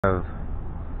Have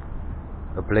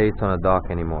a place on a dock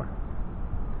anymore.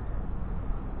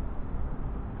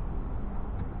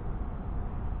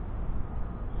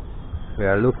 We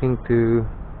are looking to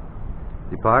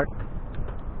depart.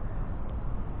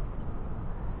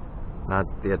 Not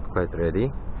yet quite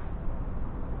ready,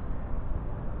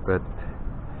 but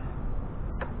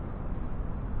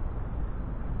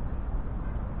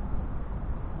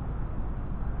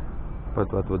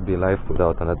what would be life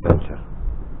without an adventure?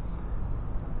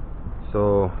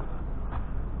 So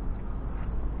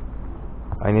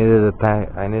I needed a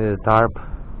tarp.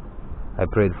 I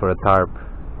prayed for a tarp,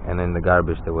 and in the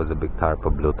garbage there was a big tarp, a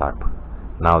blue tarp.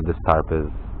 Now this tarp is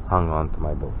hung onto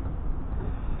my boat.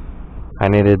 I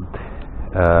needed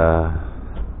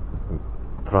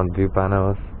front view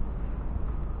panels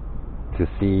to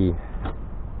see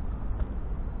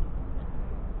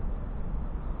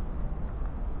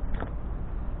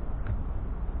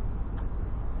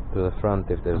to the front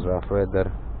if there's rough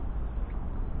weather.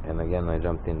 And again I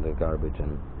jumped in the garbage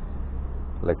and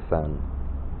like sand.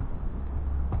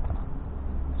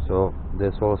 So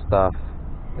this whole stuff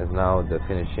is now the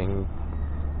finishing.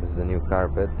 This is the new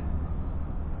carpet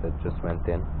that just went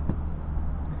in,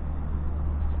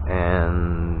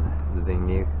 and the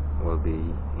dinghy will be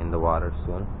in the water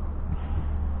soon.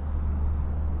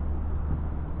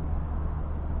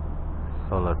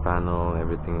 Solar panel,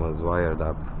 everything was wired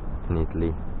up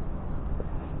neatly.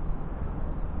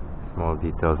 Small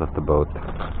details of the boat.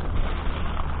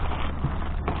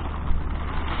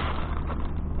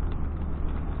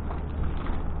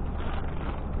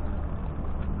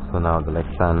 So now the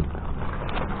Lexan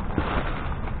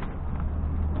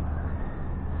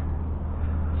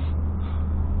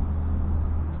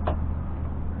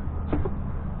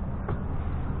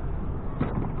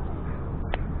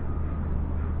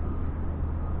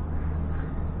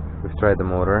we've tried the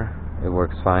motor, it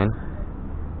works fine.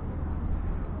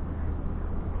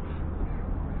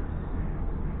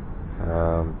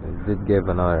 It did give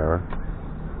an error,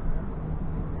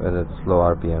 but it's low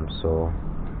RPM, so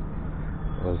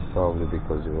it was probably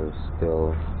because it was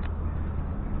still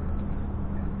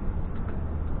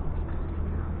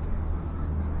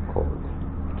cold.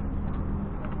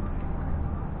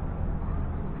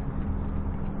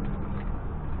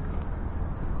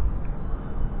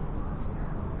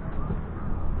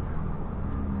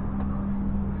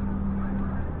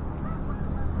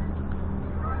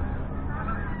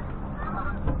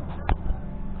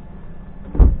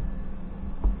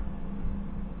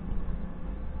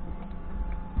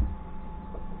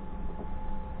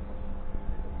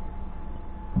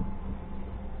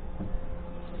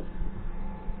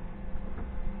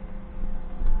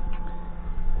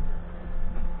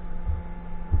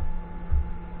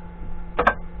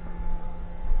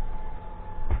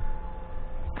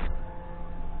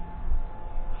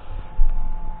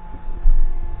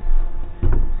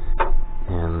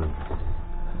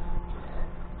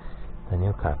 The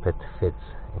new carpet fits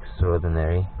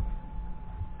extraordinary.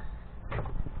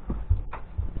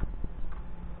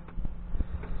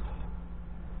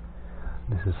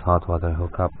 This is hot water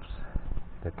hookups.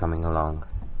 They're coming along.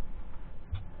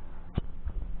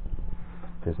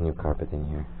 There's new carpet in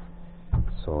here,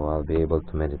 so I'll be able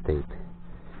to meditate.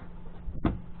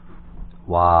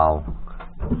 Wow.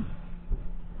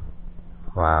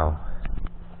 Wow.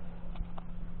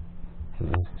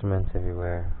 And instruments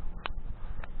everywhere.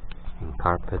 And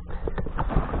carpet.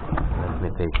 Let me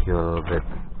take you a little bit.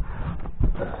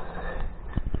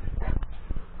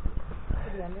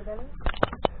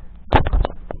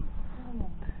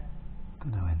 To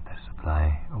the winter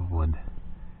supply of wood,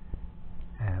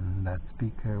 and that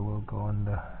speaker will go in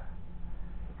the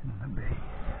bay.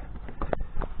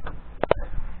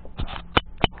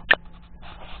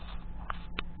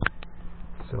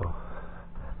 So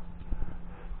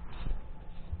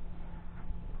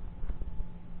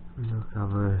window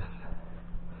covers.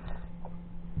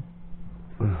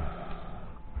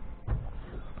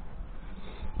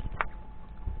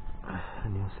 A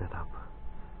new setup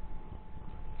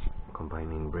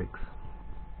combining bricks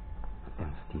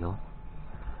and steel,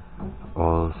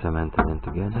 all cemented in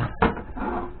together.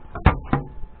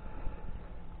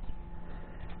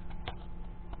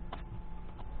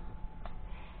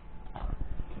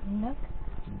 Look.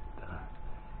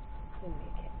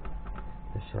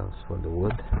 The shelves for the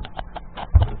wood.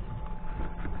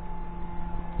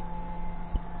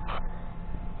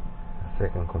 A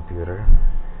second computer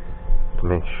to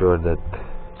make sure that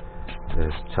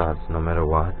there's charts no matter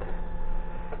what.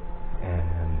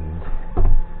 And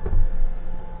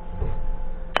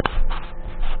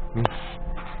the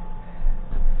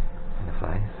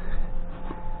flies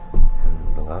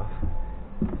and the love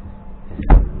and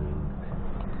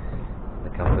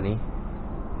company,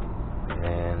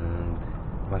 and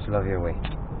much love your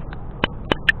way.